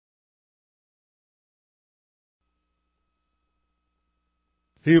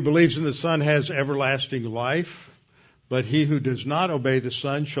He who believes in the Son has everlasting life, but he who does not obey the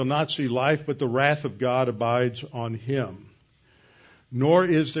Son shall not see life, but the wrath of God abides on him. Nor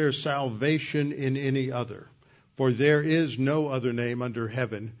is there salvation in any other, for there is no other name under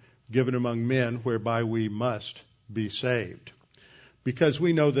heaven given among men whereby we must be saved. Because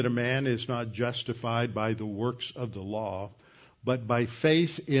we know that a man is not justified by the works of the law, but by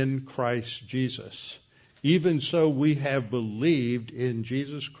faith in Christ Jesus. Even so we have believed in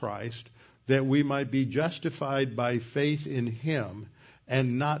Jesus Christ, that we might be justified by faith in him,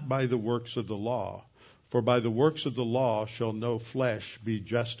 and not by the works of the law. For by the works of the law shall no flesh be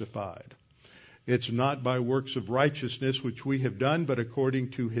justified. It's not by works of righteousness which we have done, but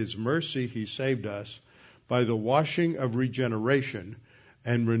according to his mercy he saved us, by the washing of regeneration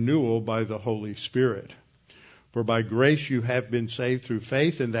and renewal by the Holy Spirit. For by grace you have been saved through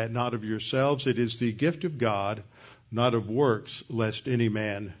faith, and that not of yourselves. It is the gift of God, not of works, lest any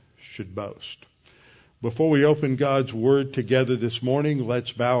man should boast. Before we open God's Word together this morning,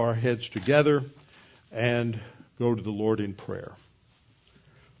 let's bow our heads together and go to the Lord in prayer.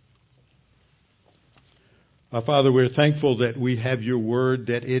 Father, we're thankful that we have your Word,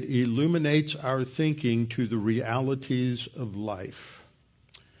 that it illuminates our thinking to the realities of life.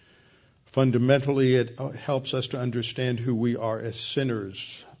 Fundamentally, it helps us to understand who we are as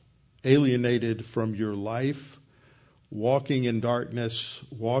sinners, alienated from your life, walking in darkness,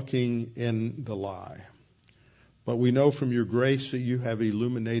 walking in the lie. But we know from your grace that you have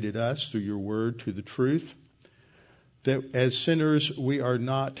illuminated us through your word to the truth, that as sinners we are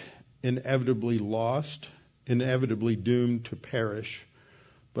not inevitably lost, inevitably doomed to perish,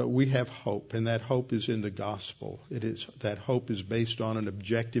 but we have hope, and that hope is in the gospel. That hope is based on an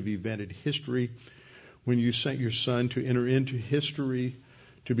objective event in history, when you sent your Son to enter into history,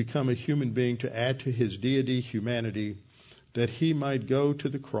 to become a human being, to add to his deity humanity, that he might go to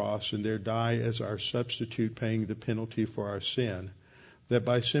the cross and there die as our substitute, paying the penalty for our sin, that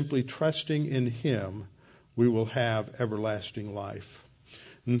by simply trusting in him we will have everlasting life.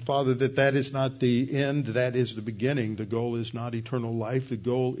 And Father, that is not the end, that is the beginning. The goal is not eternal life. The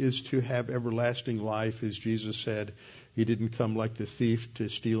goal is to have everlasting life. As Jesus said, he didn't come like the thief to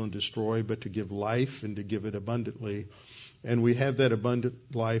steal and destroy, but to give life and to give it abundantly. And we have that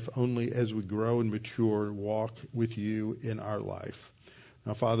abundant life only as we grow and mature and walk with you in our life.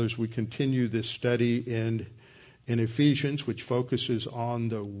 Now, Father, as we continue this study in Ephesians, which focuses on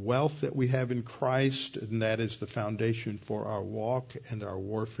the wealth that we have in Christ, and that is the foundation for our walk and our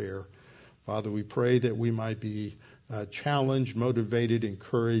warfare. Father, we pray that we might be challenged, motivated,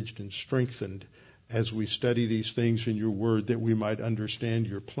 encouraged, and strengthened as we study these things in your word, that we might understand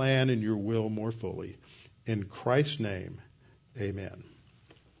your plan and your will more fully. In Christ's name, amen.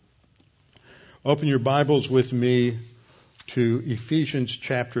 Open your Bibles with me to Ephesians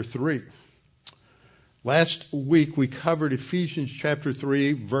chapter 3. Last week we covered Ephesians chapter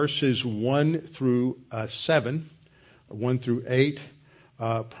 3, verses 1 through 7, 1 through 8,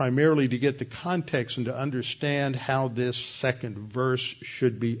 primarily to get the context and to understand how this second verse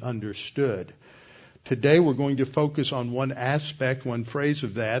should be understood. Today we're going to focus on one aspect, one phrase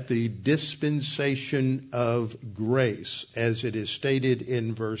of that, the dispensation of grace, as it is stated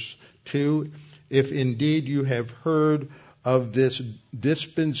in verse 2. If indeed you have heard of this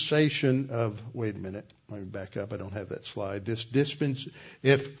dispensation of, wait a minute, let me back up, I don't have that slide. If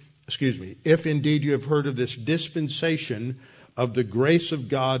indeed you have heard of this dispensation of the grace of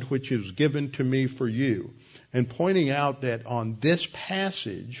God which is given to me for you. And pointing out that on this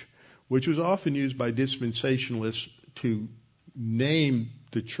passage, which was often used by dispensationalists to name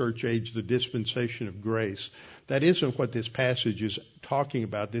the church age the dispensation of grace, that isn't what this passage is talking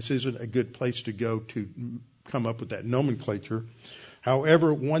about. This isn't a good place to go to come up with that nomenclature.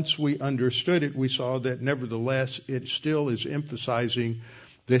 However, once we understood it, we saw that nevertheless it still is emphasizing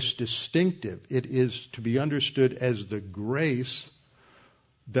this distinctive. It is to be understood as the grace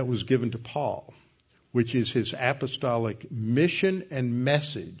that was given to Paul, which is his apostolic mission and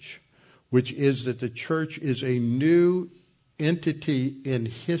message, which is that the church is a new entity in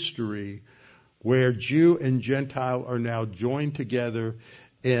history where Jew and Gentile are now joined together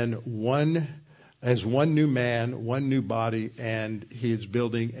in as one new man, one new body, and he is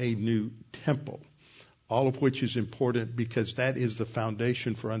building a new temple. All of which is important because that is the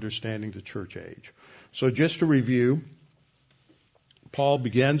foundation for understanding the church age. So just to review, Paul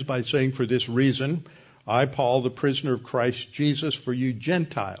begins by saying, for this reason, I, Paul, the prisoner of Christ Jesus, for you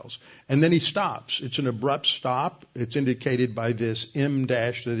Gentiles. And then he stops. It's an abrupt stop. It's indicated by this M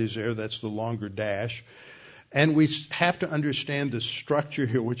dash that is there. That's the longer dash. And we have to understand the structure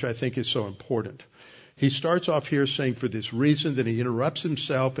here, which I think is so important. he starts off here saying for this reason, then he interrupts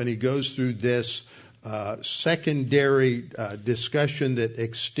himself and he goes through this secondary discussion that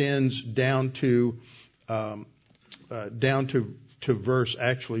extends down to verse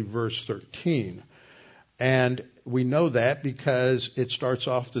 13. And we know that because it starts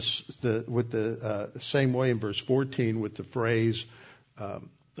off with the same way in verse 14 with the phrase,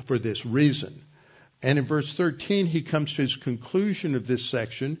 for this reason. And in verse 13, he comes to his conclusion of this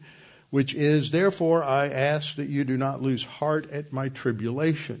section, which is, therefore, I ask that you do not lose heart at my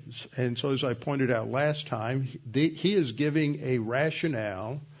tribulations. And so as I pointed out last time, he is giving a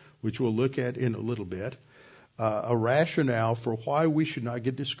rationale, which we'll look at in a little bit, a rationale for why we should not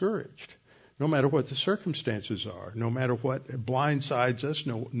get discouraged, no matter what the circumstances are, no matter what blindsides us,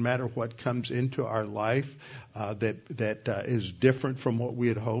 no matter what comes into our life that is different from what we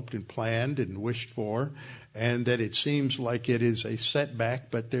had hoped and planned and wished for, and that it seems like it is a setback,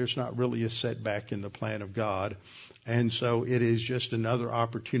 but there's not really a setback in the plan of God. And so it is just another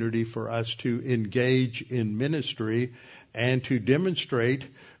opportunity for us to engage in ministry and to demonstrate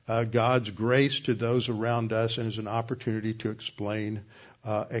God's grace to those around us, and as an opportunity to explain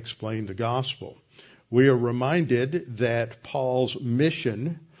the gospel. We are reminded that Paul's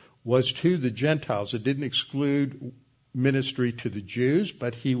mission was to the Gentiles. It didn't exclude ministry to the Jews,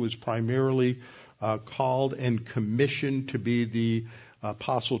 but he was primarily called and commissioned to be the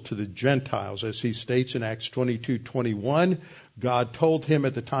apostle to the Gentiles. As he states in Acts 22:21, God told him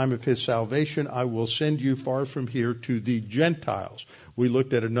at the time of his salvation, I will send you far from here to the Gentiles. We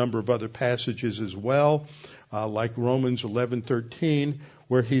looked at a number of other passages as well, like Romans 11:13,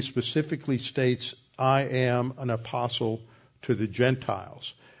 where he specifically states, I am an apostle to the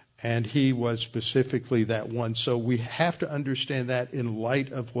Gentiles. And he was specifically that one. So we have to understand that in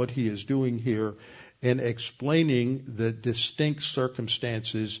light of what he is doing here in explaining the distinct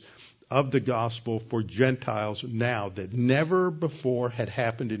circumstances of the gospel for Gentiles now that never before had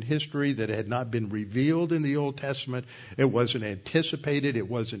happened in history, that had not been revealed in the Old Testament. It wasn't anticipated. It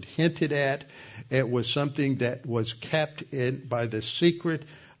wasn't hinted at. It was something that was kept in by the secret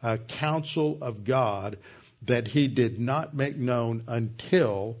counsel of God that he did not make known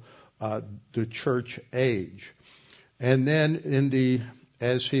until the church age. And then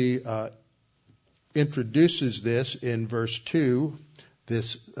as he introduces this in verse 2,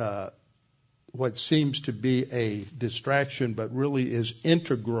 this what seems to be a distraction, but really is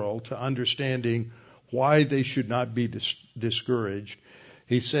integral to understanding why they should not be discouraged.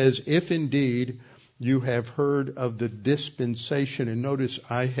 He says, if indeed you have heard of the dispensation, and notice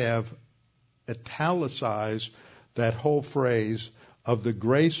I have italicized that whole phrase, of the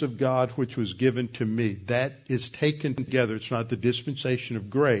grace of God which was given to me. That is taken together. It's not the dispensation of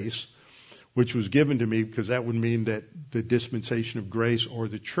grace which was given to me, because that would mean that the dispensation of grace or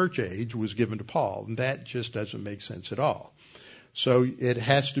the church age was given to Paul. And that just doesn't make sense at all. So it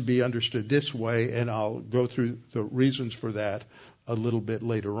has to be understood this way, and I'll go through the reasons for that a little bit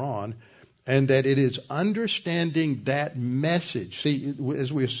later on. And that it is understanding that message. See,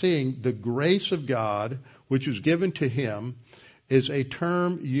 as we're seeing, the grace of God, which was given to him, is a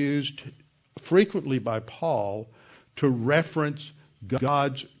term used frequently by Paul to reference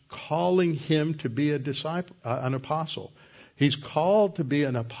God's calling him to be a disciple, an apostle. He's called to be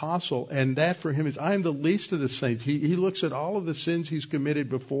an apostle, and that for him is, I am the least of the saints. He looks at all of the sins he's committed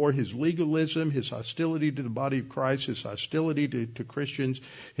before, his legalism, his hostility to the body of Christ, his hostility to Christians,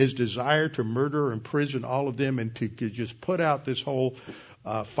 his desire to murder or imprison all of them, and to just put out this whole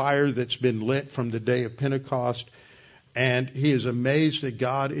fire that's been lit from the day of Pentecost. And he is amazed that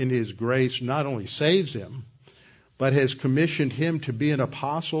God in his grace not only saves him, but has commissioned him to be an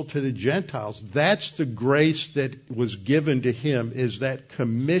apostle to the Gentiles. That's the grace that was given to him, is that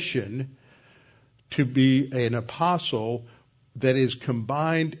commission to be an apostle that is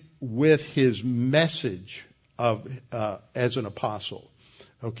combined with his message of as an apostle.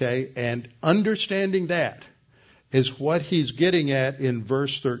 Okay? And understanding that is what he's getting at in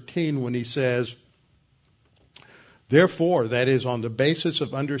verse 13 when he says, therefore, that is on the basis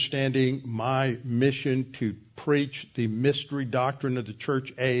of understanding my mission to preach the mystery doctrine of the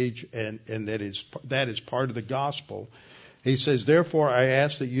church age, and that is part of the gospel. He says, therefore, I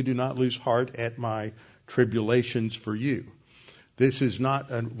ask that you do not lose heart at my tribulations for you. This is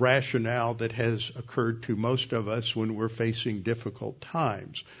not a rationale that has occurred to most of us when we're facing difficult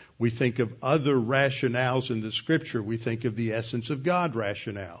times. We think of other rationales in the Scripture. We think of the essence of God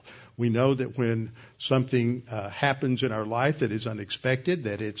rationale. We know that when something happens in our life that is unexpected,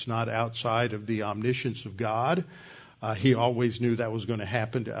 that it's not outside of the omniscience of God. He always knew that was going to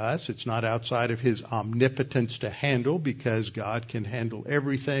happen to us. It's not outside of his omnipotence to handle, because God can handle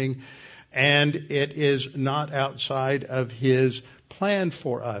everything. and it is not outside of His plan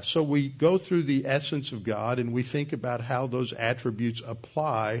for us. So we go through the essence of God and we think about how those attributes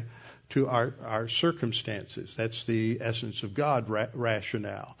apply to our circumstances. That's the essence of God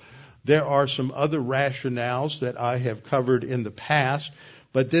rationale. There are some other rationales that I have covered in the past,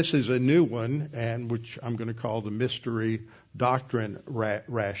 but this is a new one, and which I'm going to call the mystery doctrine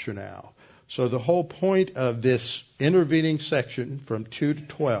rationale. So the whole point of this intervening section from 2 to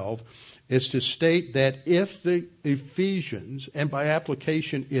 12 is to state that if the Ephesians, and by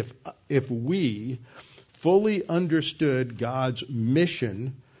application, if we fully understood God's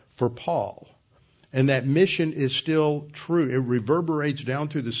mission for Paul, and that mission is still true, it reverberates down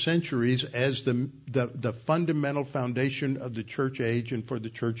through the centuries as the fundamental foundation of the church age and for the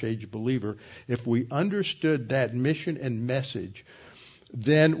church age believer. If we understood that mission and message,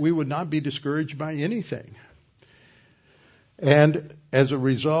 then we would not be discouraged by anything. And as a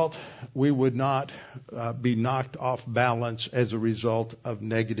result, we would not be knocked off balance as a result of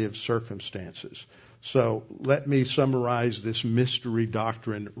negative circumstances. So let me summarize this mystery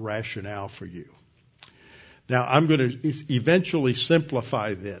doctrine rationale for you. Now, I'm going to eventually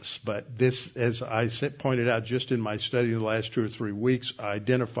simplify this, but this, as I pointed out just in my study in the last 2 or 3 weeks,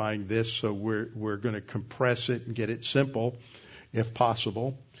 identifying this, so we're going to compress it and get it simple, if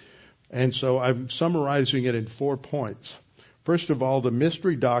possible. And so I'm summarizing it in 4 points. First of all, the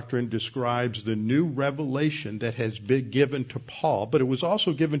mystery doctrine describes the new revelation that has been given to Paul, but it was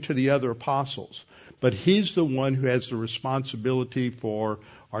also given to the other apostles. But he's the one who has the responsibility for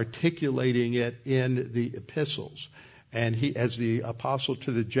articulating it in the epistles. And he, as the apostle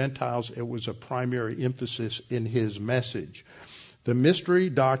to the Gentiles, it was a primary emphasis in his message. The mystery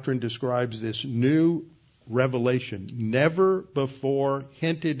doctrine describes this new revelation, never before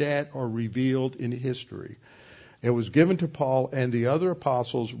hinted at or revealed in history. It was given to Paul and the other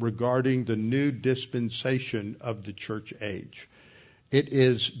apostles regarding the new dispensation of the church age. It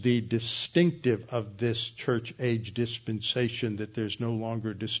is the distinctive of this church age dispensation that there's no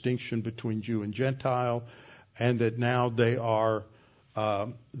longer a distinction between Jew and Gentile, and that now they are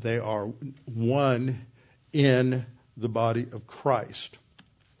one in the body of Christ.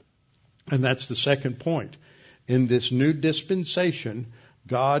 And that's the second point. In this new dispensation,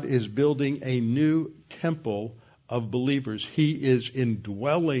 God is building a new temple of believers. He is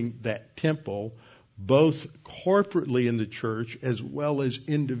indwelling that temple both corporately in the church as well as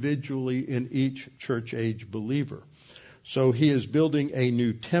individually in each church age believer. So he is building a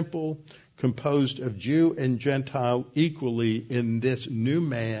new temple composed of Jew and Gentile equally in this new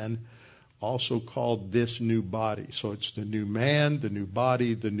man, also called this new body. So it's the new man, the new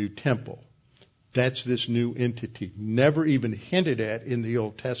body, the new temple. That's this new entity, never even hinted at in the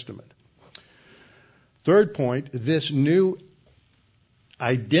Old Testament. Third point, this new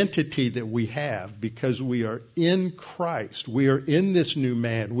identity that we have because we are in Christ. We are in this new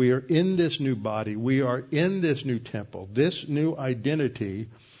man. We are in this new body. We are in this new temple. This new identity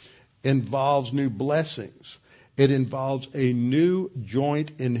involves new blessings. It involves a new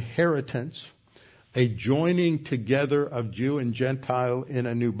joint inheritance, a joining together of Jew and Gentile in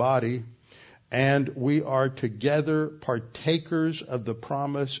a new body, and we are together partakers of the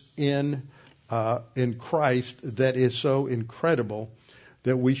promise in Christ that is so incredible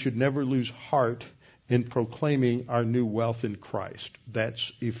that we should never lose heart in proclaiming our new wealth in Christ.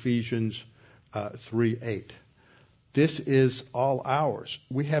 That's Ephesians 3:8. This is all ours.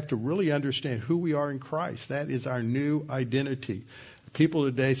 We have to really understand who we are in Christ. That is our new identity. People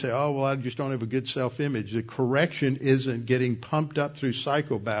today say, oh, well, I just don't have a good self-image. The correction isn't getting pumped up through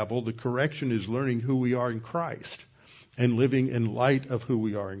psychobabble. The correction is learning who we are in Christ and living in light of who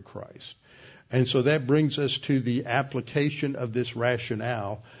we are in Christ. And so that brings us to the application of this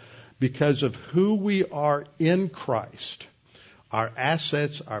rationale. Because of who we are in Christ, our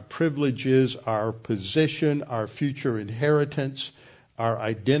assets, our privileges, our position, our future inheritance, our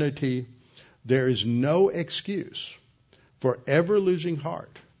identity, there is no excuse for ever losing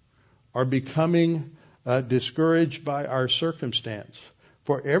heart or becoming discouraged by our circumstance.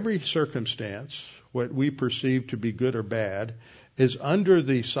 For every circumstance, what we perceive to be good or bad, is under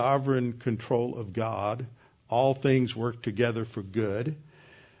the sovereign control of God. All things work together for good.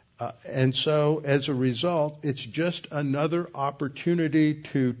 And so, as a result, it's just another opportunity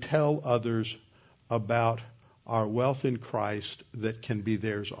to tell others about our wealth in Christ that can be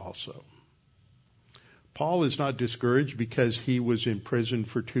theirs also. Paul is not discouraged because he was in prison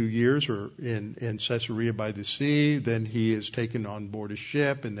for 2 years or in Caesarea by the sea. Then he is taken on board a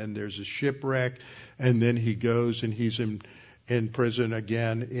ship, and then there's a shipwreck, and then he goes and he's in prison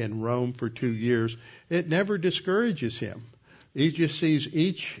again in Rome for 2 years. It never discourages him. He just sees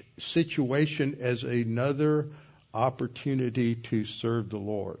each situation as another opportunity to serve the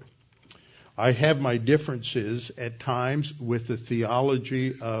Lord. I have my differences at times with the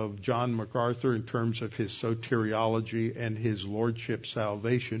theology of John MacArthur in terms of his soteriology and his lordship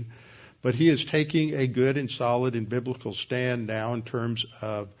salvation, but he is taking a good and solid and biblical stand now in terms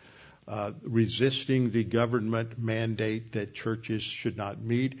of resisting the government mandate that churches should not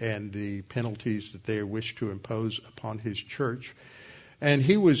meet and the penalties that they wish to impose upon his church. And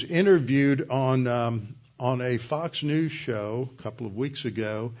he was interviewed on a Fox News show a couple of weeks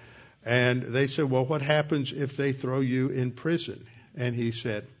ago, and they said, well, what happens if they throw you in prison? And he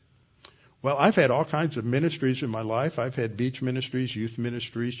said, well, I've had all kinds of ministries in my life. I've had beach ministries, youth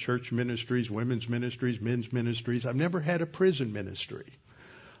ministries, church ministries, women's ministries, men's ministries. I've never had a prison ministry.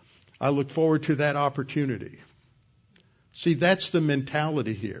 I look forward to that opportunity. See, that's the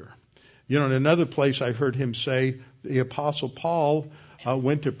mentality here. You know, in another place I heard him say, the Apostle Paul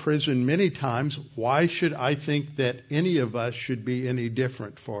went to prison many times. Why should I think that any of us should be any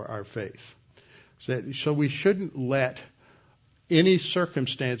different for our faith? So we shouldn't let any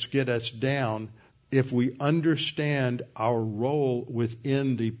circumstance get us down if we understand our role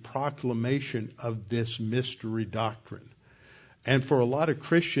within the proclamation of this mystery doctrine. And for a lot of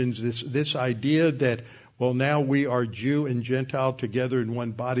Christians, this idea that, well, now we are Jew and Gentile together in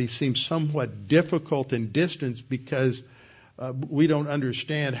one body seems somewhat difficult and distant because we don't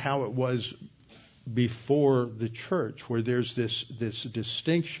understand how it was before the church, where there's this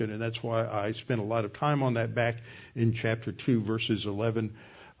distinction, and that's why I spent a lot of time on that back in chapter 2, verses 11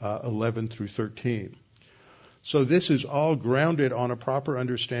 through 13. So this is all grounded on a proper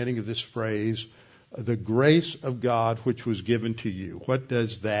understanding of this phrase, the grace of God which was given to you. What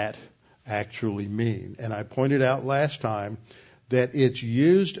does that actually mean? And I pointed out last time that it's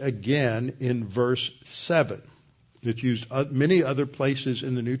used again in verse 7. It's used many other places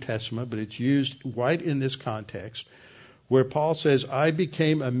in the New Testament, but it's used right in this context where Paul says, I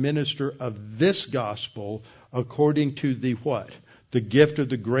became a minister of this gospel according to the what? The gift of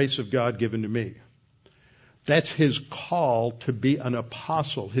the grace of God given to me. That's his call to be an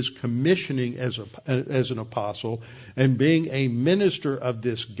apostle, his commissioning as an apostle, and being a minister of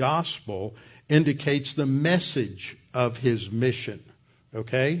this gospel indicates the message of his mission.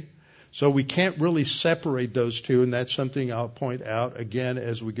 Okay? So we can't really separate those two, and that's something I'll point out again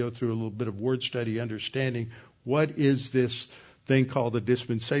as we go through a little bit of word study, understanding what is this thing called a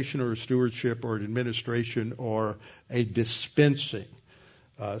dispensation or a stewardship or an administration or a dispensing.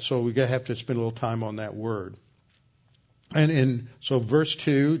 So we have to spend a little time on that word. And so verse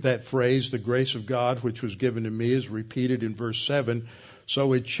 2, that phrase, the grace of God which was given to me, is repeated in verse 7.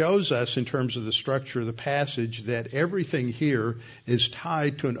 So it shows us in terms of the structure of the passage that everything here is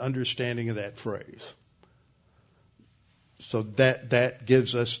tied to an understanding of that phrase. So that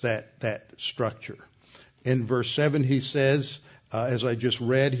gives us that structure. In verse 7 he says, as I just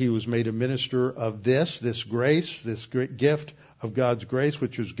read, he was made a minister of this grace, this great gift of God's grace,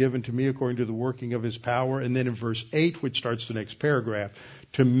 which was given to me according to the working of his power. And then in verse 8, which starts the next paragraph,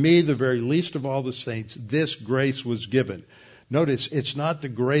 to me, the very least of all the saints, this grace was given. Notice, it's not the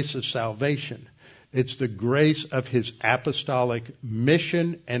grace of salvation. It's the grace of his apostolic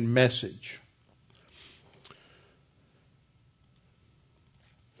mission and message.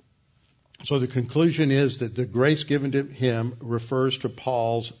 So the conclusion is that the grace given to him refers to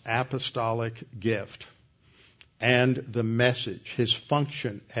Paul's apostolic gift and the message, his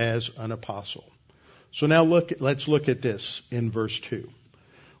function as an apostle. So now let's look at this in verse 2.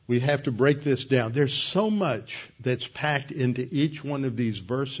 We have to break this down. There's so much that's packed into each one of these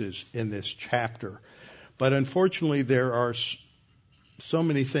verses in this chapter. But unfortunately, there are so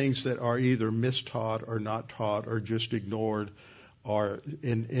many things that are either mistaught or not taught or just ignored. Or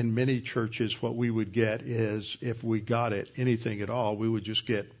in many churches, what we would get is, if we got it, anything at all, we would just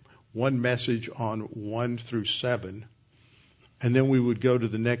get one message on 1 through 7, and then we would go to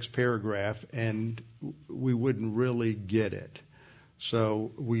the next paragraph, and we wouldn't really get it.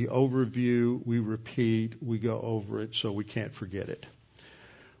 So we overview, we repeat, we go over it so we can't forget it.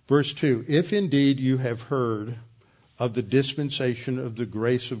 Verse 2, if indeed you have heard of the dispensation of the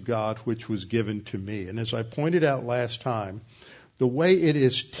grace of God which was given to me. And as I pointed out last time, the way it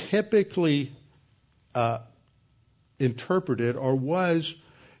is typically interpreted, or was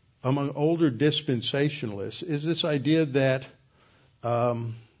among older dispensationalists, is this idea that, let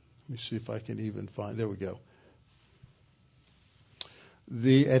me see if I can even find, there we go.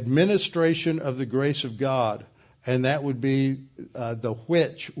 The administration of the grace of God, and that would be the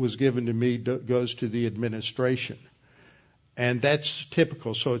which was given to me goes to the administration. And that's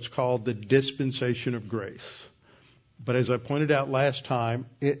typical, so it's called the dispensation of grace. But as I pointed out last time,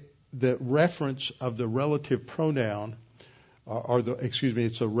 the reference of the relative pronoun,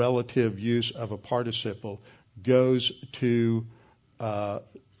 it's a relative use of a participle, goes to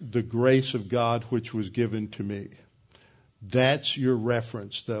the grace of God which was given to me. That's your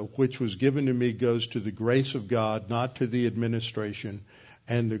reference. The which was given to me goes to the grace of God, not to the administration.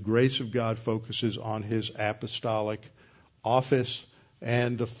 And the grace of God focuses on his apostolic office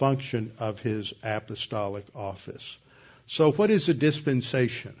and the function of his apostolic office. So what is a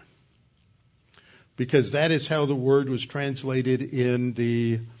dispensation? Because that is how the word was translated in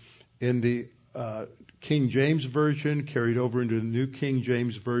the King James Version, carried over into the New King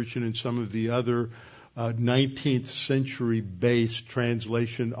James Version, and some of the other 19th century based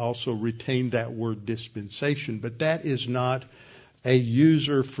translation also retained that word dispensation. But that is not a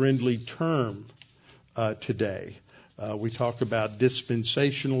user-friendly term today. We talk about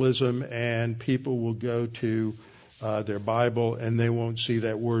dispensationalism, and people will go to their Bible and they won't see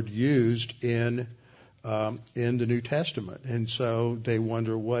that word used in the New Testament. And so they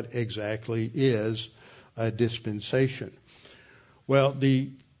wonder what exactly is a dispensation. Well,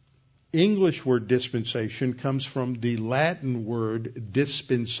 the English word dispensation comes from the Latin word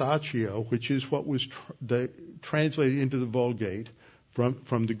dispensatio, which is what was translated into the Vulgate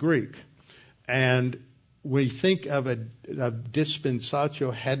from the Greek. And we think of a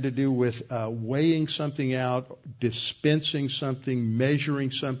dispensatio had to do with weighing something out, dispensing something,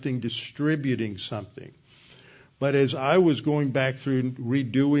 measuring something, distributing something. But as I was going back through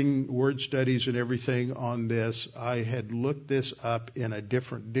redoing word studies and everything on this, I had looked this up in a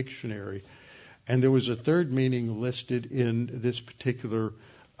different dictionary, and there was a third meaning listed in this particular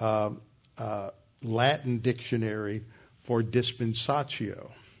Latin dictionary for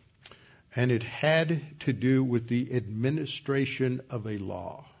dispensatio. And it had to do with the administration of a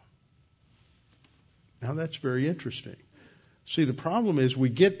law. Now that's very interesting. See, the problem is we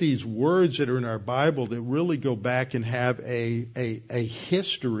get these words that are in our Bible that really go back and have a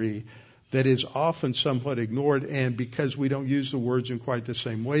history that is often somewhat ignored. And because we don't use the words in quite the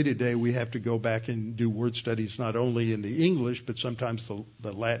same way today, we have to go back and do word studies not only in the English, but sometimes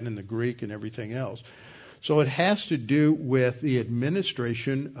the Latin and the Greek and everything else. So it has to do with the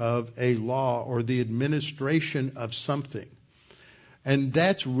administration of a law or the administration of something. And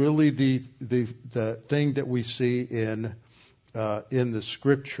that's really the thing that we see in the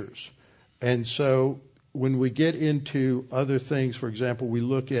Scriptures. And so when we get into other things, for example, we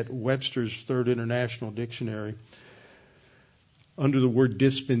look at Webster's Third International Dictionary. Under the word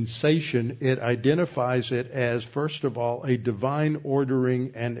dispensation, it identifies it as, first of all, a divine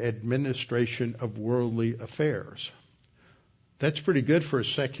ordering and administration of worldly affairs. That's pretty good for a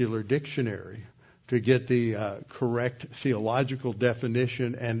secular dictionary to get the correct theological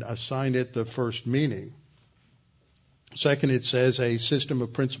definition and assign it the first meaning. Second, it says a system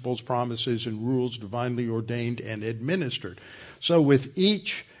of principles, promises, and rules divinely ordained and administered. So with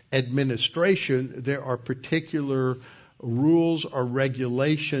each administration, there are particular rules or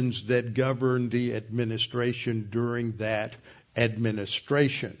regulations that govern the administration during that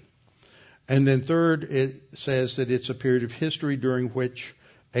administration. And then third, it says that it's a period of history during which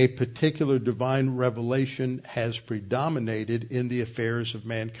a particular divine revelation has predominated in the affairs of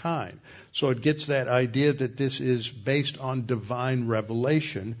mankind. So it gets that idea that this is based on divine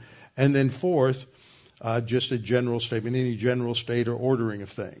revelation. And then fourth, just a general statement, any general state or ordering of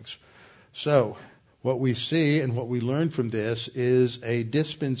things. So what we see and what we learn from this is a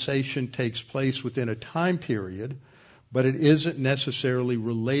dispensation takes place within a time period, but it isn't necessarily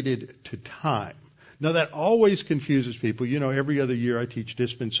related to time. Now that always confuses people. You know, every other year I teach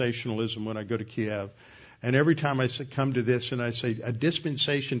dispensationalism when I go to Kiev. And every time I come to this and I say a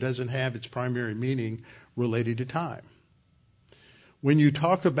dispensation doesn't have its primary meaning related to time. When you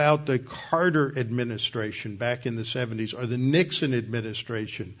talk about the Carter administration back in the 70s or the Nixon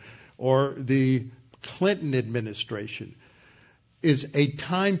administration or the Clinton administration, is a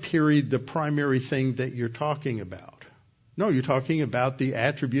time period the primary thing that you're talking about? No, you're talking about the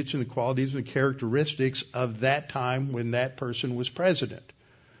attributes and the qualities and the characteristics of that time when that person was president.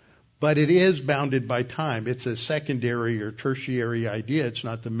 But it is bounded by time. It's a secondary or tertiary idea. It's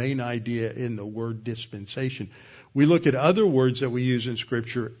not the main idea in the word dispensation. We look at other words that we use in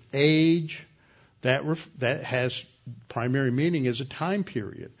Scripture. Age, that has primary meaning as a time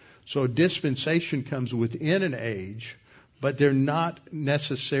period. So dispensation comes within an age, but they're not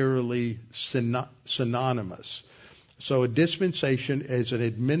necessarily synonymous. So a dispensation is an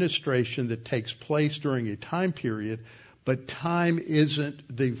administration that takes place during a time period, but time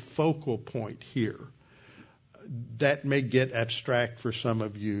isn't the focal point here. That may get abstract for some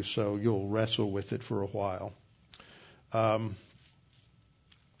of you, so you'll wrestle with it for a while. So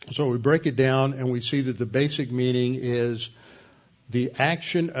we break it down and we see that the basic meaning is the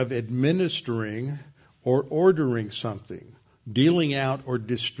action of administering or ordering something, dealing out or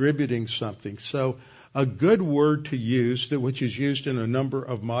distributing something. So a good word to use, which is used in a number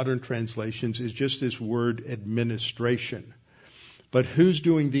of modern translations, is just this word administration. But who's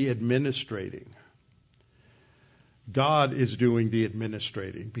doing the administrating? God is doing the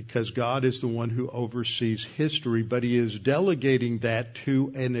administrating because God is the one who oversees history, but He is delegating that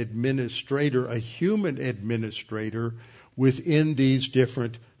to an administrator, a human administrator, within these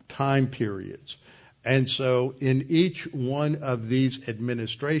different time periods. And so in each one of these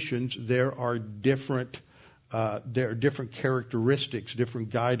administrations, there are different characteristics, different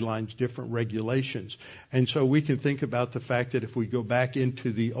guidelines, different regulations. And so we can think about the fact that if we go back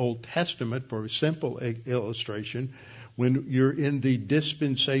into the Old Testament for a simple illustration, when you're in the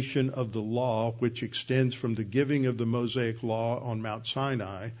dispensation of the law, which extends from the giving of the Mosaic law on Mount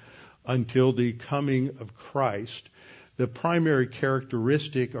Sinai until the coming of Christ, the primary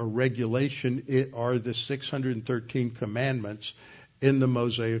characteristic or regulation are the 613 commandments in the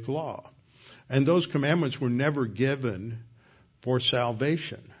Mosaic law. And those commandments were never given for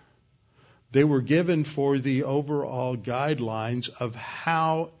salvation. They were given for the overall guidelines of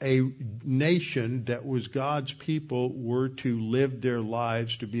how a nation that was God's people were to live their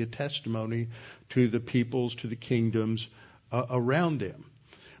lives, to be a testimony to the peoples, to the kingdoms around them.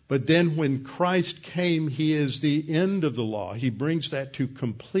 But then when Christ came, He is the end of the law. He brings that to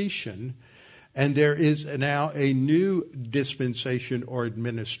completion. And there is now a new dispensation or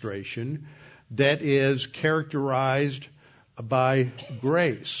administration that is characterized by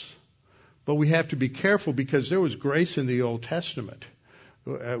grace. But we have to be careful because there was grace in the Old Testament.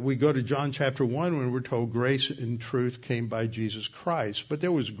 We go to John chapter 1 when we're told grace and truth came by Jesus Christ. But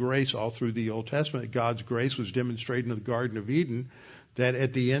there was grace all through the Old Testament. God's grace was demonstrated in the Garden of Eden, that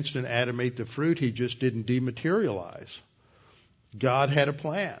at the instant Adam ate the fruit, he just didn't dematerialize. God had a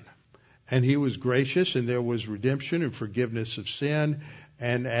plan. And He was gracious, and there was redemption and forgiveness of sin.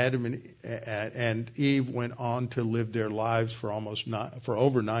 And Adam and Eve went on to live their lives for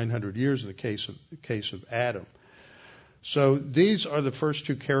over 900 years in the case of Adam. So these are the first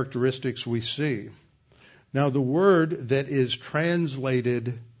two characteristics we see. Now the word that is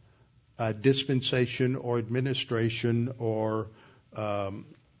translated dispensation or administration or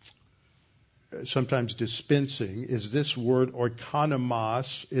sometimes dispensing is this word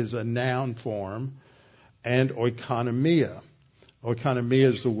oikonomos, is a noun form, and oikonomia.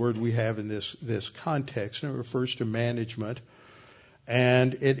 Oikonomia is the word we have in this context, and it refers to management.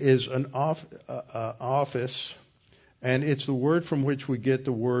 And it is an office, and it's the word from which we get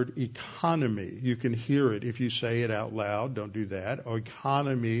the word economy. You can hear it if you say it out loud. Don't do that.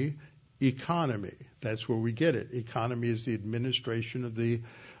 Oikonomy, economy. That's where we get it. Economy is the administration of the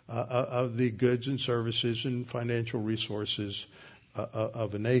goods and services and financial resources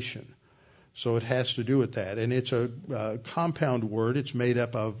of a nation. So it has to do with that. And it's a compound word. It's made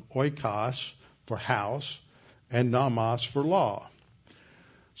up of oikos for house and nomos for law.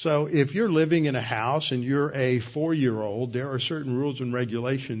 So if you're living in a house and you're a 4-year-old, there are certain rules and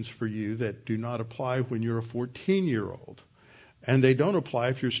regulations for you that do not apply when you're a 14-year-old. And they don't apply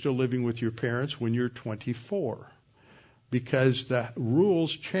if you're still living with your parents when you're 24. Because the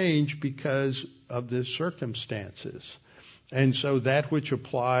rules change because of the circumstances. And so that which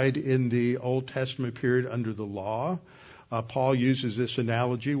applied in the Old Testament period under the law, Paul uses this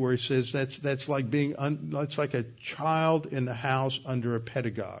analogy where he says that's like that's like a child in the house under a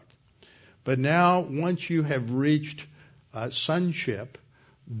pedagogue. But now, once you have reached sonship,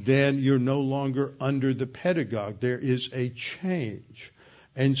 then you're no longer under the pedagogue. There is a change.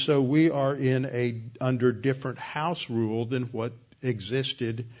 And so we are under different house rule than what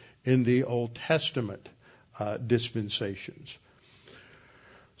existed in the Old Testament dispensations.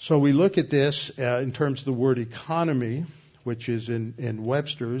 So we look at this in terms of the word economy, which is in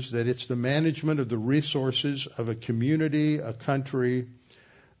Webster's, that it's the management of the resources of a community, a country,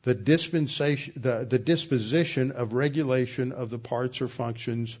 the disposition of regulation of the parts or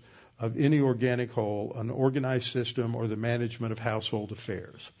functions of any organic whole, an organized system, or the management of household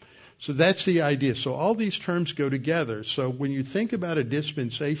affairs. So that's the idea. So all these terms go together. So when you think about a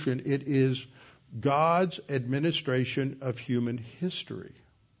dispensation, it is God's administration of human history.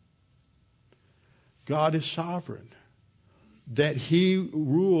 God is sovereign, that He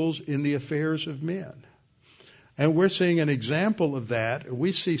rules in the affairs of men. And we're seeing an example of that.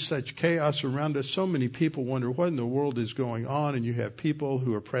 We see such chaos around us. So many people wonder what in the world is going on, and you have people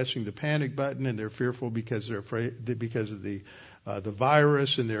who are pressing the panic button, and they're fearful because they're afraid because of the the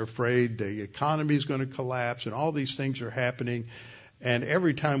virus, and they're afraid the economy is going to collapse, and all these things are happening. And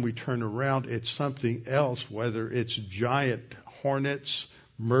every time we turn around, it's something else, whether it's giant hornets,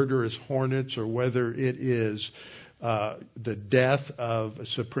 murderous hornets, or whether it is the death of a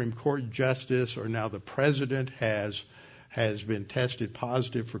Supreme Court justice, or now the president has been tested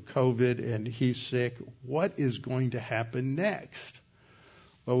positive for COVID and he's sick. What is going to happen next?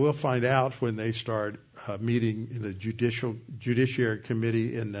 Well, we'll find out when they start meeting. The Judiciary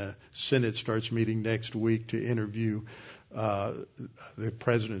Committee in the Senate starts meeting next week to interview the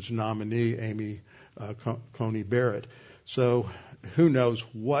president's nominee, Amy Coney Barrett. So who knows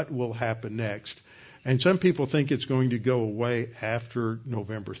what will happen next? And some people think it's going to go away after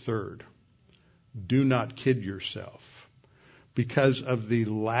November 3rd. Do not kid yourself. Because of the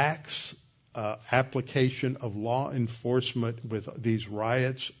lax application of law enforcement with these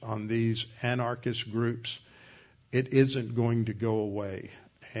riots on these anarchist groups, it isn't going to go away.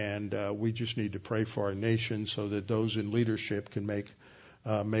 And we just need to pray for our nation so that those in leadership can make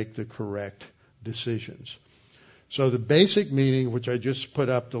the correct decisions. So the basic meaning, which I just put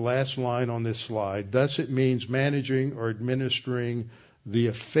up the last line on this slide, thus it means managing or administering the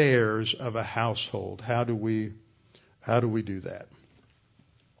affairs of a household. How do we do that?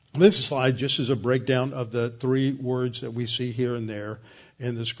 This slide just is a breakdown of the three words that we see here and there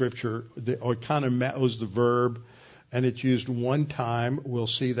in the scripture. The oikonomeo is the verb, and it's used one time. We'll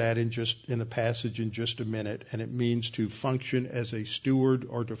see that in the passage in just a minute, and it means to function as a steward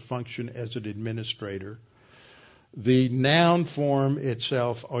or to function as an administrator. The noun form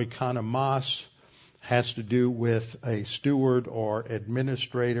itself, oikonomos, has to do with a steward or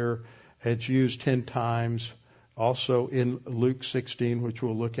administrator. It's used 10 times. Also in Luke 16, which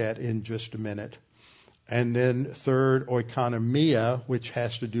we'll look at in just a minute. And then third, oikonomia, which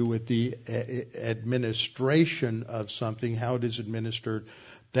has to do with the administration of something, how it is administered.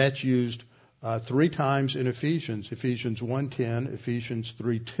 That's used 3 times in Ephesians. Ephesians 1:10, Ephesians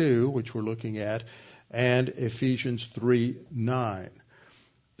 3:2, which we're looking at, and Ephesians 3:9.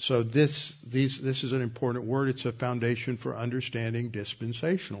 So this is an important word. It's a foundation for understanding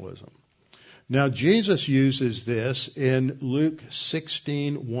dispensationalism. Now, Jesus uses this in Luke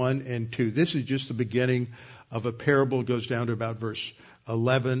 16:1 and 2. This is just the beginning of a parable. It goes down to about verse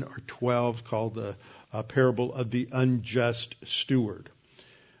 11 or 12, called the parable of the unjust steward.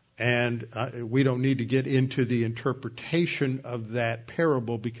 And we don't need to get into the interpretation of that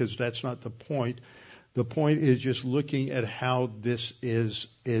parable because that's not the point. The point is just looking at how this is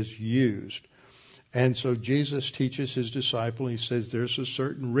used. And so Jesus teaches his disciple, he says, there's a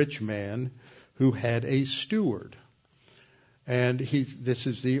certain rich man who had a steward. And this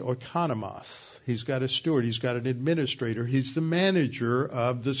is the oikonomos. He's got a steward. He's got an administrator. He's the manager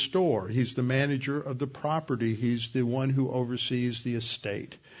of the store. He's the manager of the property. He's the one who oversees the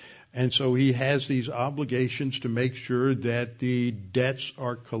estate. And so he has these obligations to make sure that the debts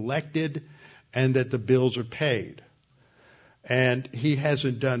are collected and that the bills are paid. And he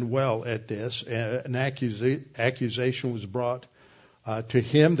hasn't done well at this. An accusation was brought to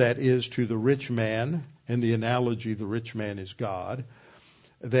him, that is to the rich man, in the analogy the rich man is God,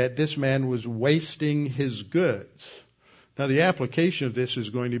 that this man was wasting his goods. Now the application of this is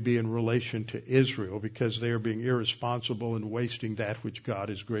going to be in relation to Israel because they are being irresponsible and wasting that which God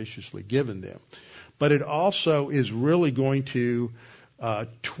has graciously given them. But it also is really going to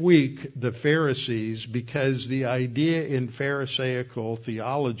tweak the Pharisees, because the idea in Pharisaical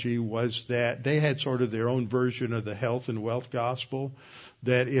theology was that they had sort of their own version of the health and wealth gospel,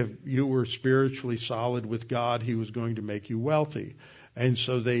 that if you were spiritually solid with God, he was going to make you wealthy. And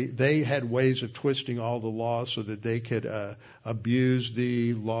so they had ways of twisting all the laws so that they could abuse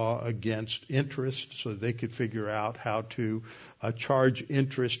the law against interest, so they could figure out how to charge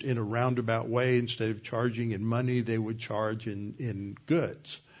interest in a roundabout way. Instead of charging in money, they would charge in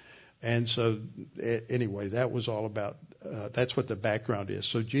goods. And so anyway, that was all about, that's what the background is.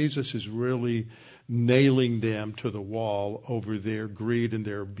 So Jesus is really nailing them to the wall over their greed and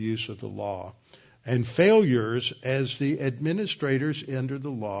their abuse of the law, and failures as the administrators under the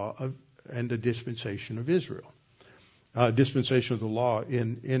law and the dispensation of Israel, dispensation of the law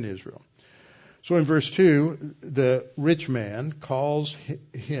in Israel. So in verse 2, the rich man calls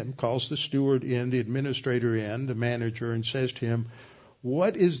the steward in, the administrator in, the manager, and says to him,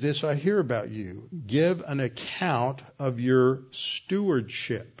 "What is this I hear about you? Give an account of your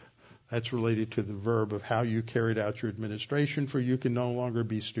stewardship." That's related to the verb of how you carried out your administration, for you can no longer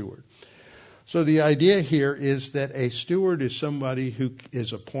be steward. So the idea here is that a steward is somebody who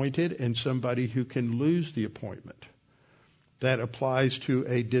is appointed and somebody who can lose the appointment. that applies to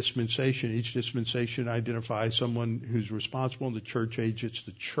a dispensation. Each dispensation identifies someone who's responsible. In the church age, it's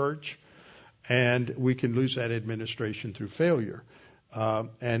the church. And we can lose that administration through failure.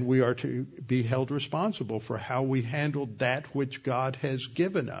 And we are to be held responsible for how we handle that which God has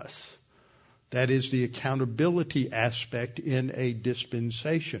given us. That is the accountability aspect in a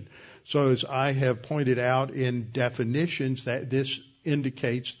dispensation. So as I have pointed out in definitions, that this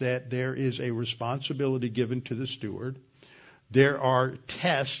indicates that there is a responsibility given to the steward. There are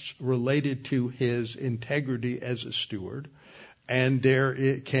tests related to his integrity as a steward. And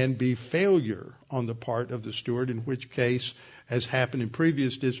it can be failure on the part of the steward, in which case, as happened in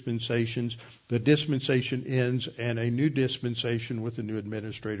previous dispensations, the dispensation ends and a new dispensation with a new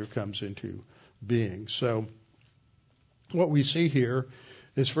administrator comes into being. So what we see here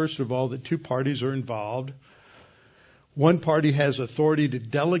is, first of all, that two parties are involved. One party has authority to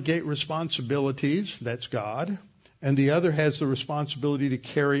delegate responsibilities, that's God, and the other has the responsibility to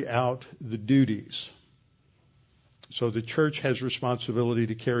carry out the duties. So the church has responsibility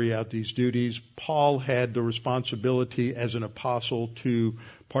to carry out these duties. Paul had the responsibility as an apostle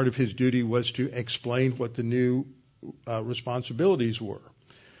part of his duty was to explain what the new responsibilities were.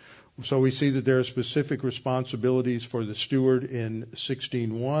 So we see that there are specific responsibilities for the steward in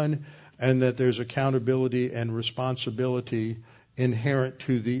 16:1, and that there's accountability and responsibility inherent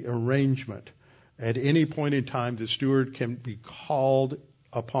to the arrangement. At any point in time, the steward can be called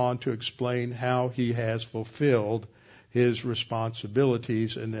upon to explain how he has fulfilled his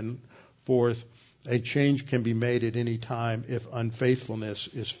responsibilities. And then fourth, a change can be made at any time if unfaithfulness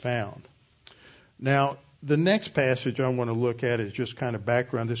is found. Now, the next passage I want to look at is just kind of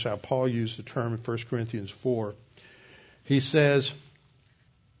background. This is how Paul used the term in 1 Corinthians 4. He says,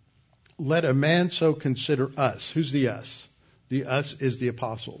 let a man so consider us. Who's the us? The us is the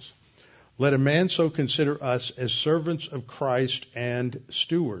apostles. Let a man so consider us as servants of Christ and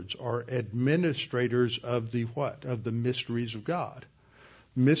stewards, or administrators of the what? Of the mysteries of God.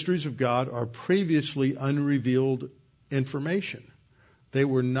 Mysteries of God are previously unrevealed information. They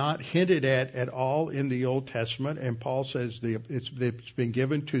were not hinted at all in the Old Testament, and Paul says it's been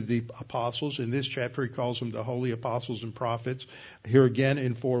given to the apostles. In this chapter, he calls them the holy apostles and prophets. Here again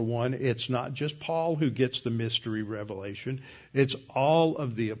in 4:1, it's not just Paul who gets the mystery revelation. It's all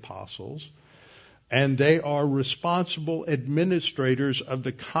of the apostles, and they are responsible administrators of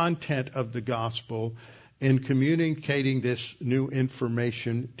the content of the gospel in communicating this new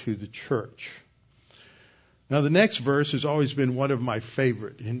information to the church. Now, the next verse has always been one of my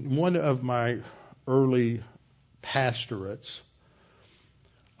favorite. In one of my early pastorates,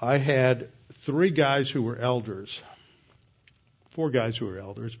 I had 4 guys who were elders,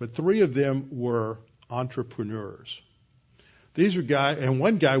 but 3 of them were entrepreneurs. These are guys, and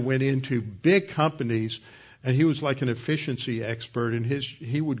one guy went into big companies, and he was like an efficiency expert, and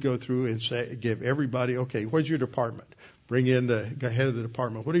he would go through and give everybody, okay, what's your department? Bring in the head of the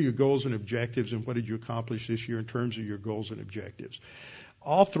department. What are your goals and objectives, and what did you accomplish this year in terms of your goals and objectives?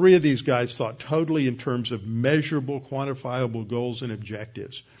 All 3 of these guys thought totally in terms of measurable, quantifiable goals and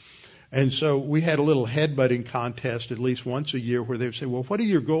objectives. And so we had a little headbutting contest at least once a year where they would say, well, what are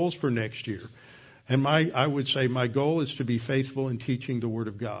your goals for next year? And I would say my goal is to be faithful in teaching the Word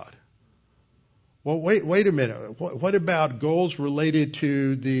of God. Well, wait a minute. What about goals related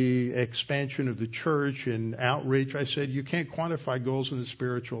to the expansion of the church and outreach? I said, you can't quantify goals in the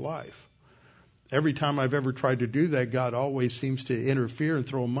spiritual life. Every time I've ever tried to do that, God always seems to interfere and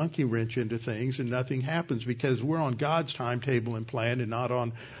throw a monkey wrench into things, and nothing happens because we're on God's timetable and plan and not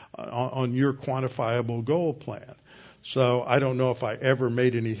on your quantifiable goal plan. So I don't know if I ever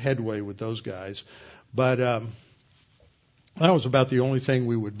made any headway with those guys. But that was about the only thing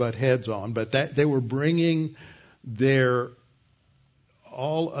we would butt heads on. But that they were bringing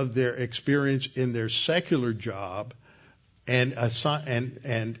all of their experience in their secular job and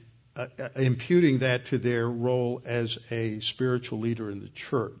imputing that to their role as a spiritual leader in the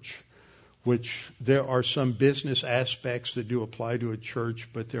church, which there are some business aspects that do apply to a church,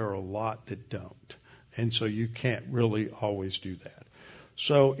 but there are a lot that don't. And so you can't really always do that.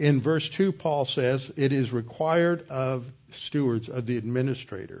 So in verse 2, Paul says, it is required of stewards, of the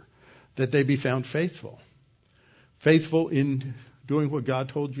administrator, that they be found faithful. Faithful in doing what God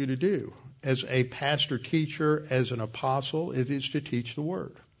told you to do. As a pastor teacher, as an apostle, it is to teach the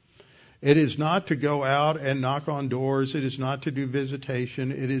word. It is not to go out and knock on doors. It is not to do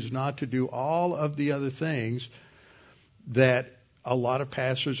visitation. It is not to do all of the other things that a lot of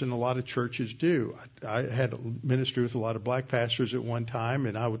pastors and a lot of churches do. I had a ministry with a lot of black pastors at one time,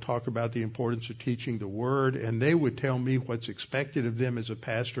 and I would talk about the importance of teaching the word, and they would tell me what's expected of them as a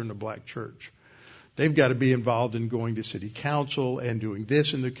pastor in a black church. they've got to be involved in going to city council and doing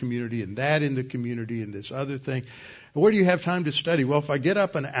this in the community and that in the community and this other thing. And where do you have time to study? Well, if I get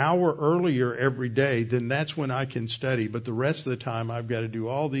up an hour earlier every day, then that's when I can study. But the rest of the time, I've got to do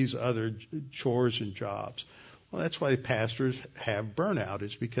all these other chores and jobs. Well, that's why pastors have burnout.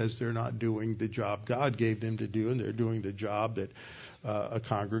 It's because they're not doing the job God gave them to do, and they're doing the job that a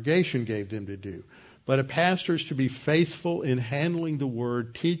congregation gave them to do. But a pastor is to be faithful in handling the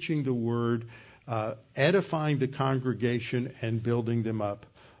Word, teaching the Word, edifying the congregation, and building them up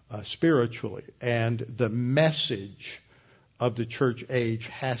spiritually. And the message of the church age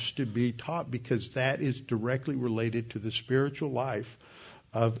has to be taught because that is directly related to the spiritual life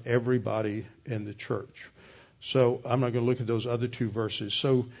of everybody in the church. So I'm not going to look at those other two verses.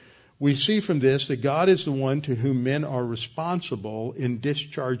 So we see from this that God is the one to whom men are responsible in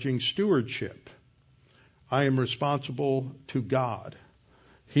discharging stewardship. I am responsible to God.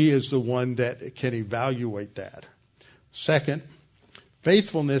 He is the one that can evaluate that. Second,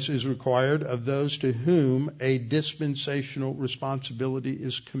 faithfulness is required of those to whom a dispensational responsibility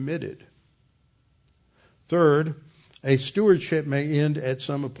is committed. Third, a stewardship may end at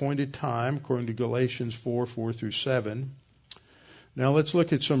some appointed time, according to Galatians 4:4-7. Now let's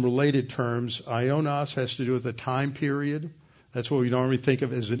look at some related terms. Ionos has to do with a time period. That's what we normally think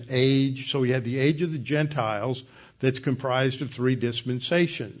of as an age. So we have the age of the Gentiles that's comprised of 3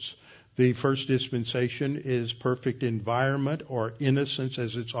 dispensations. The first dispensation is perfect environment, or innocence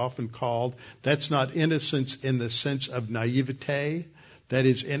as it's often called. That's not innocence in the sense of naivete. That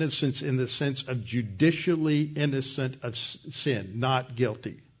is innocence in the sense of judicially innocent of sin, not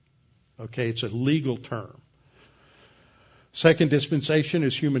guilty. Okay, it's a legal term. Second dispensation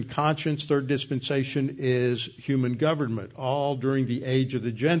is human conscience. Third dispensation is human government, all during the age of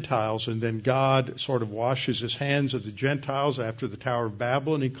the Gentiles. And then God sort of washes his hands of the Gentiles after the Tower of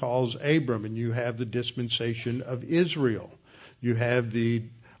Babel, and he calls Abram, and you have the dispensation of Israel. You have the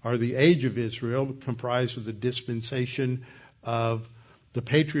age of Israel comprised of the dispensation of the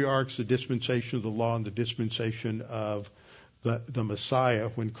patriarchs, the dispensation of the law, and the dispensation of the Messiah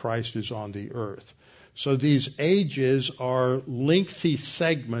when Christ is on the earth. So these ages are lengthy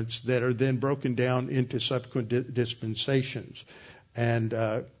segments that are then broken down into subsequent dispensations. And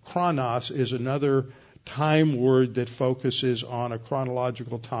chronos is another time word that focuses on a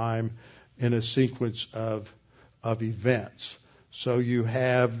chronological time in a sequence of events. So you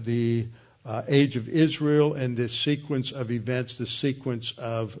have the age of Israel and this sequence of events, the sequence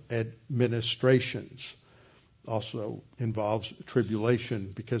of administrations. Also involves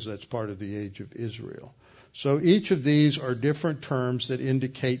tribulation because that's part of the age of Israel. So each of these are different terms that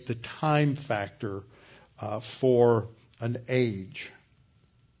indicate the time factor for an age.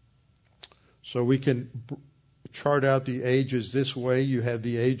 So we can chart out the ages this way. You have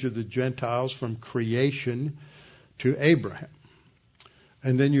the age of the Gentiles from creation to Abraham.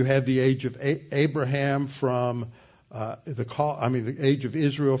 And then you have the age of Abraham from the age of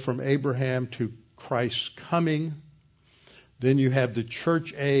Israel from Abraham to Christ's coming. Then you have the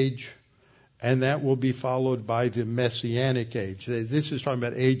church age, and that will be followed by the messianic age. This is talking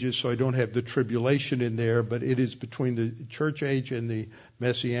about ages, so I don't have the tribulation in there, but it is between the church age and the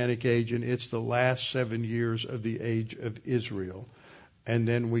messianic age, and it's the last 7 years of the age of Israel. And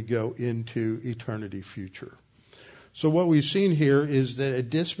then we go into eternity future. So what we've seen here is that a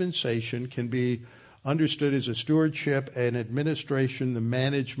dispensation can be understood as a stewardship and administration, the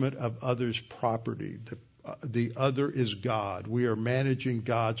management of others' property. The other is God. We are managing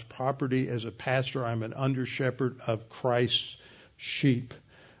God's property. As a pastor, I'm an under-shepherd of Christ's sheep,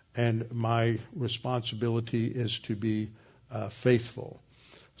 and my responsibility is to be faithful.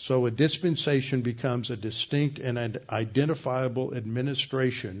 So a dispensation becomes a distinct and an identifiable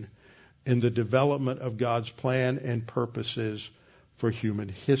administration in the development of God's plan and purposes for human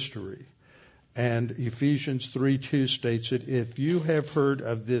history. And Ephesians 3:2 states that if you have heard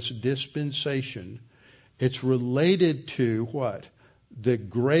of this dispensation, it's related to what? The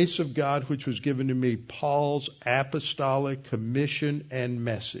grace of God which was given to me, Paul's apostolic commission and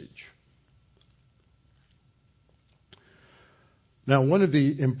message. Now, one of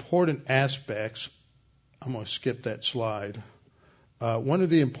the important aspects, I'm going to skip that slide. One of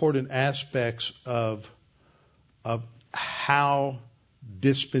the important aspects of how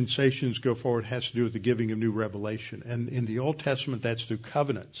dispensations go forward has to do with the giving of new revelation. And in the Old Testament, that's through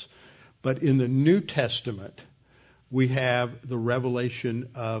covenants. But in the New Testament, we have the revelation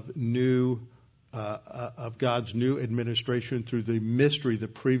of of God's new administration through the mystery, the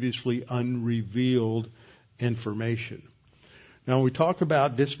previously unrevealed information. Now, when we talk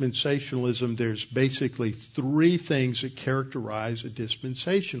about dispensationalism, there's basically 3 things that characterize a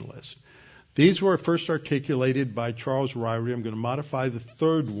dispensationalist. These were first articulated by Charles Ryrie. I'm going to modify the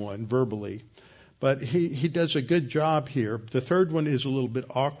third one verbally, but he does a good job here. The third one is a little bit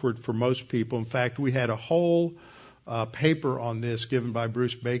awkward for most people. In fact, we had a whole paper on this given by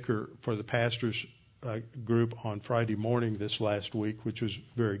Bruce Baker for the pastors group on Friday morning this last week, which was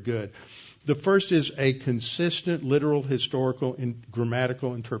very good. The first is a consistent literal, historical, and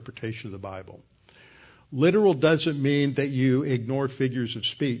grammatical interpretation of the Bible. Literal doesn't mean that you ignore figures of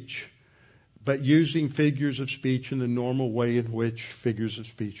speech, but using figures of speech in the normal way in which figures of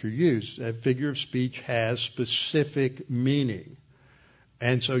speech are used. That figure of speech has specific meaning.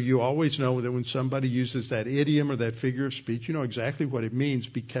 And so you always know that when somebody uses that idiom or that figure of speech, you know exactly what it means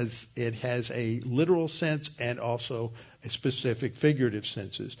because it has a literal sense and also a specific figurative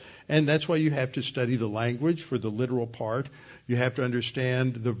senses. And that's why you have to study the language for the literal part. You have to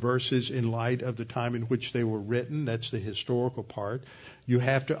understand the verses in light of the time in which they were written. That's the historical part. You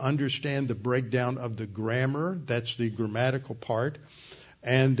have to understand the breakdown of the grammar. That's the grammatical part.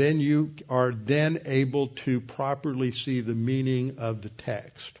 And then you are then able to properly see the meaning of the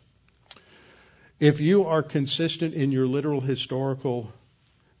text. If you are consistent in your literal, historical,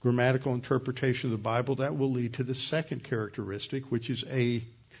 grammatical interpretation of the Bible, that will lead to the second characteristic, which is a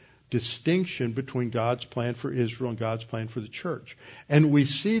distinction between God's plan for Israel and God's plan for the church. And we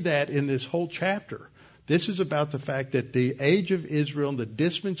see that in this whole chapter. This is about the fact that the age of Israel and the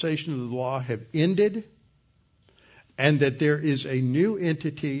dispensation of the law have ended, and that there is a new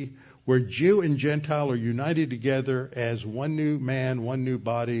entity where Jew and Gentile are united together as one new man, one new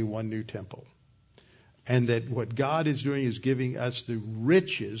body, one new temple. And that what God is doing is giving us the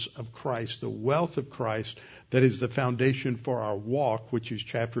riches of Christ, the wealth of Christ, that is the foundation for our walk, which is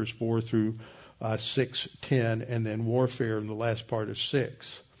chapters 4 through 6, 10, and then warfare in the last part of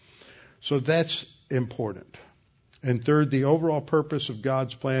 6. So that's important. And third, the overall purpose of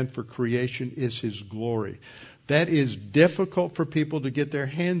God's plan for creation is His glory. That is difficult for people to get their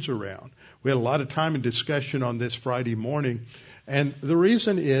hands around. We had a lot of time and discussion on this Friday morning. And the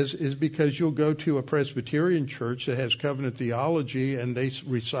reason is because you'll go to a Presbyterian church that has covenant theology and they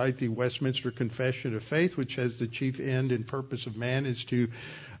recite the Westminster Confession of Faith, which has the chief end and purpose of man is to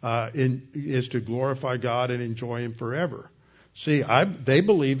glorify God and enjoy Him forever. See, they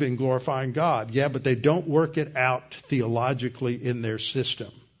believe in glorifying God, yeah, but they don't work it out theologically in their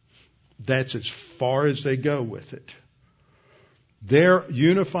system. That's as far as they go with it. Their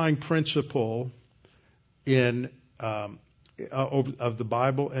unifying principle of the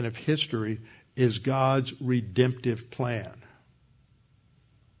Bible and of history is God's redemptive plan.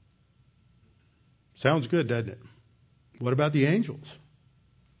 Sounds good, doesn't it? What about the angels?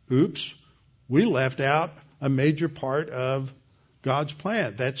 Oops, we left out a major part of God's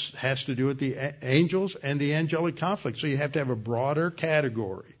plan. That has to do with the angels and the angelic conflict. So you have to have a broader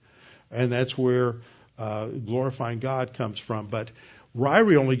category. And that's where glorifying God comes from. But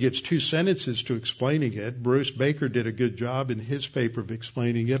Ryrie only gets 2 sentences to explaining it. Bruce Baker did a good job in his paper of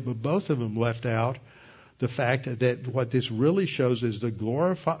explaining it, but both of them left out the fact that what this really shows is the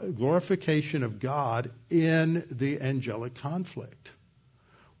glorification of God in the angelic conflict,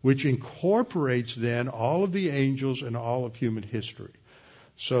 which incorporates then all of the angels and all of human history.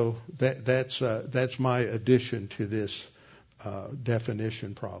 So that's my addition to this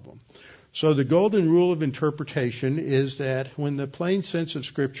definition problem. So the golden rule of interpretation is that when the plain sense of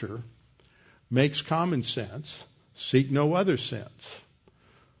Scripture makes common sense, seek no other sense.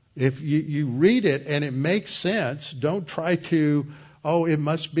 If you read it and it makes sense, don't try to, it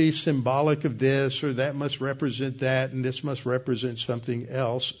must be symbolic of this or that must represent that and this must represent something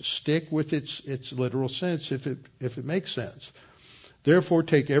else. Stick with its literal sense if it makes sense. Therefore,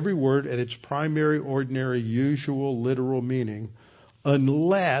 take every word at its primary, ordinary, usual, literal meaning,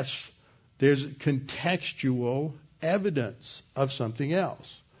 unless there's contextual evidence of something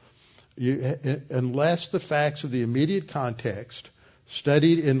else. Unless the facts of the immediate context,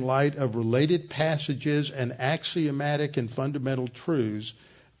 studied in light of related passages and axiomatic and fundamental truths,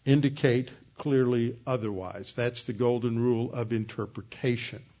 indicate clearly otherwise. That's the golden rule of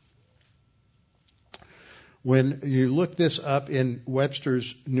interpretation. When you look this up in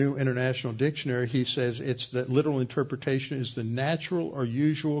Webster's New International Dictionary, he says it's that literal interpretation is the natural or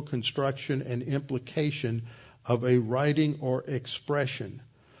usual construction and implication of a writing or expression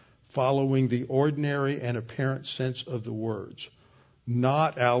following the ordinary and apparent sense of the words,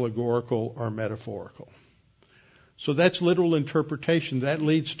 not allegorical or metaphorical. So that's literal interpretation. That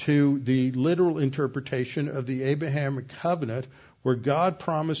leads to the literal interpretation of the Abrahamic covenant, where God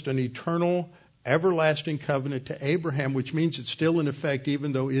promised an eternal, everlasting covenant to Abraham, which means it's still in effect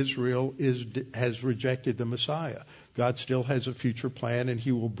even though Israel has rejected the Messiah. God still has a future plan, and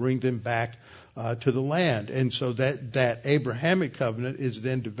He will bring them back to the land. And so that Abrahamic covenant is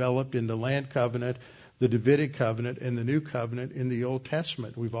then developed in the land covenant, the Davidic covenant, and the new covenant in the Old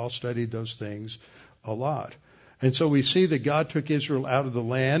Testament. We've all studied those things a lot. And so we see that God took Israel out of the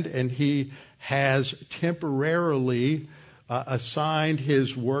land, and He has temporarily assigned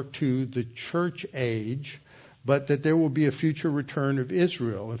His work to the church age, but that there will be a future return of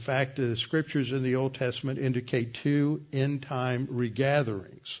Israel. In fact, the scriptures in the Old Testament indicate 2 end-time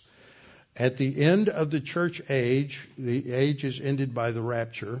regatherings. At the end of the church age, the age is ended by the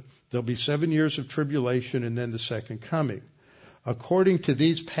rapture. There'll be 7 years of tribulation and then the second coming. According to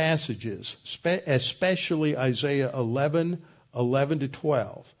these passages, especially Isaiah 11 to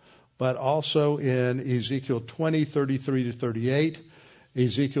 12, but also in Ezekiel 20, 33 to 38,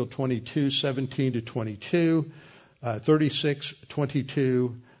 Ezekiel 22, 17 to 22, 36,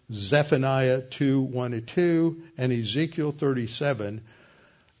 22, Zephaniah 2, 1 to 2, and Ezekiel 37,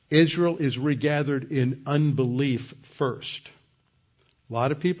 Israel is regathered in unbelief first. A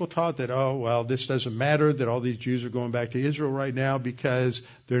lot of people taught that, this doesn't matter, that all these Jews are going back to Israel right now because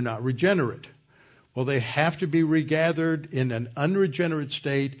they're not regenerate. Well, they have to be regathered in an unregenerate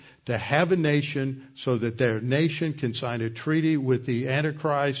state to have a nation so that their nation can sign a treaty with the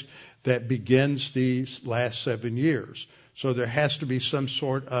Antichrist that begins these last 7 years. So there has to be some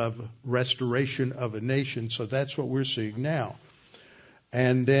sort of restoration of a nation. So that's what we're seeing now.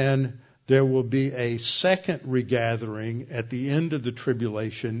 And then there will be a second regathering at the end of the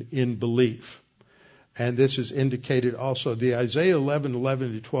tribulation in belief. And this is indicated also. The Isaiah 11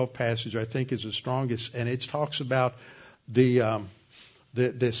 to 12 passage, I think, is the strongest, and it talks about the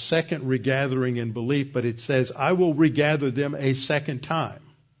second regathering in belief, but it says, I will regather them a second time.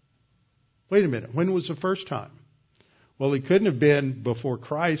 Wait a minute, when was the first time? Well, it couldn't have been before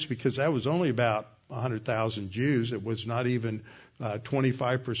Christ, because that was only about 100,000 Jews. It was not even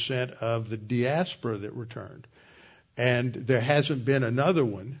 25% of the diaspora that returned. And there hasn't been another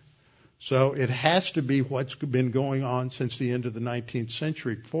one. So it has to be what's been going on since the end of the 19th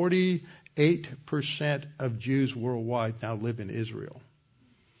century. 48% of Jews worldwide now live in Israel.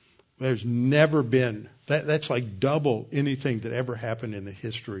 There's never been, that's like double anything that ever happened in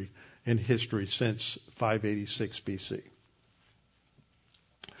history since 586 BC.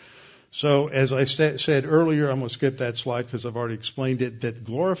 So as I said earlier, I'm going to skip that slide because I've already explained it, that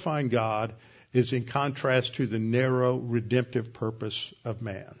glorifying God is in contrast to the narrow redemptive purpose of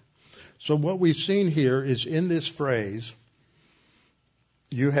man. So what we've seen here is in this phrase,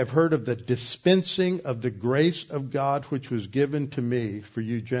 you have heard of the dispensing of the grace of God which was given to me for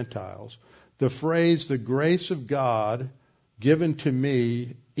you Gentiles. The phrase, the grace of God given to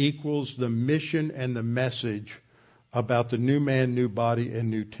me, equals the mission and the message about the new man, new body, and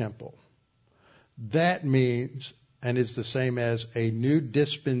new temple. That means, and is the same as, a new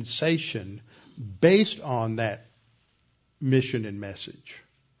dispensation based on that mission and message.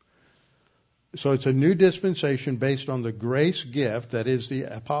 So it's a new dispensation based on the grace gift, that is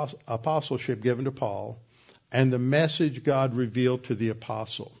the apostleship given to Paul, and the message God revealed to the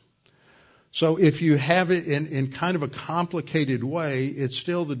apostle. So if you have it in kind of a complicated way, it's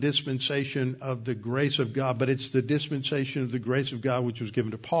still the dispensation of the grace of God, but it's the dispensation of the grace of God which was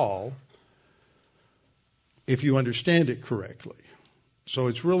given to Paul, if you understand it correctly. So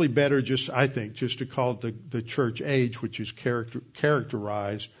it's really better I think, to call it the church age, which is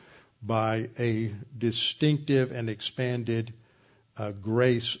characterized by a distinctive and expanded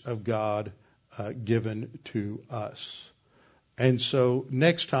grace of God given to us. And so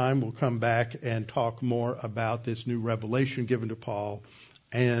next time we'll come back and talk more about this new revelation given to Paul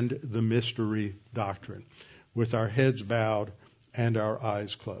and the mystery doctrine, with our heads bowed and our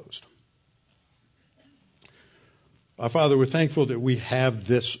eyes closed. Our Father, we're thankful that we have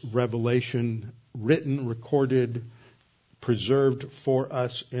this revelation written, recorded, preserved for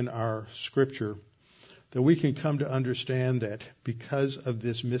us in our Scripture, that we can come to understand that because of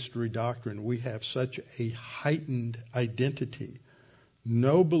this mystery doctrine, we have such a heightened identity.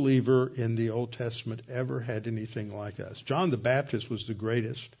 No believer in the Old Testament ever had anything like us. John the Baptist was the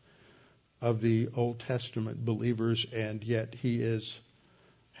greatest of the Old Testament believers, and yet he has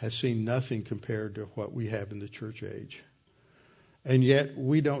seen nothing compared to what we have in the church age. And yet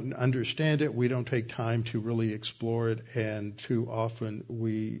we don't understand it. We don't take time to really explore it, and too often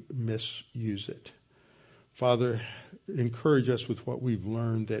we misuse it. Father, encourage us with what we've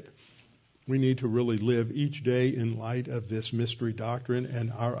learned, that we need to really live each day in light of this mystery doctrine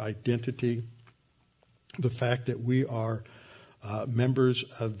and our identity, the fact that we are members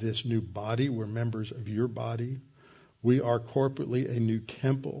of this new body. We're members of your body. We are corporately a new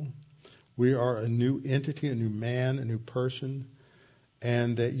temple. We are a new entity, a new man, a new person,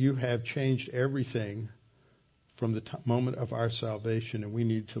 and that you have changed everything from the moment of our salvation, and we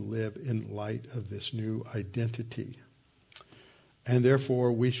need to live in light of this new identity. And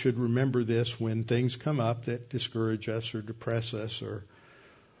therefore, we should remember this when things come up that discourage us or depress us or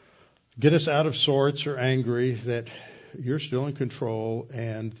get us out of sorts or angry, that you're still in control,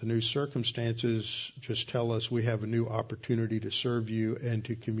 and the new circumstances just tell us we have a new opportunity to serve you and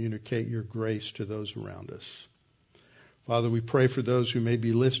to communicate your grace to those around us. Father, we pray for those who may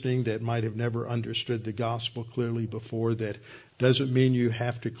be listening that might have never understood the gospel clearly before. That doesn't mean you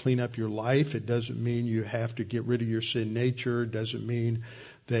have to clean up your life. It doesn't mean you have to get rid of your sin nature. It doesn't mean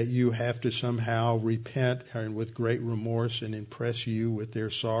that you have to somehow repent and with great remorse and impress you with their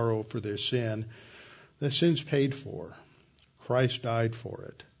sorrow for their sin. The sin's paid for. Christ died for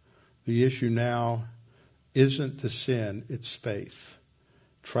it. The issue now isn't the sin, it's faith.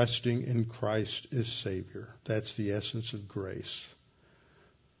 Trusting in Christ as Savior. That's the essence of grace.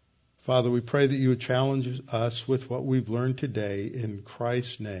 Father, we pray that you would challenge us with what we've learned today. In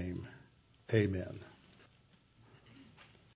Christ's name, amen.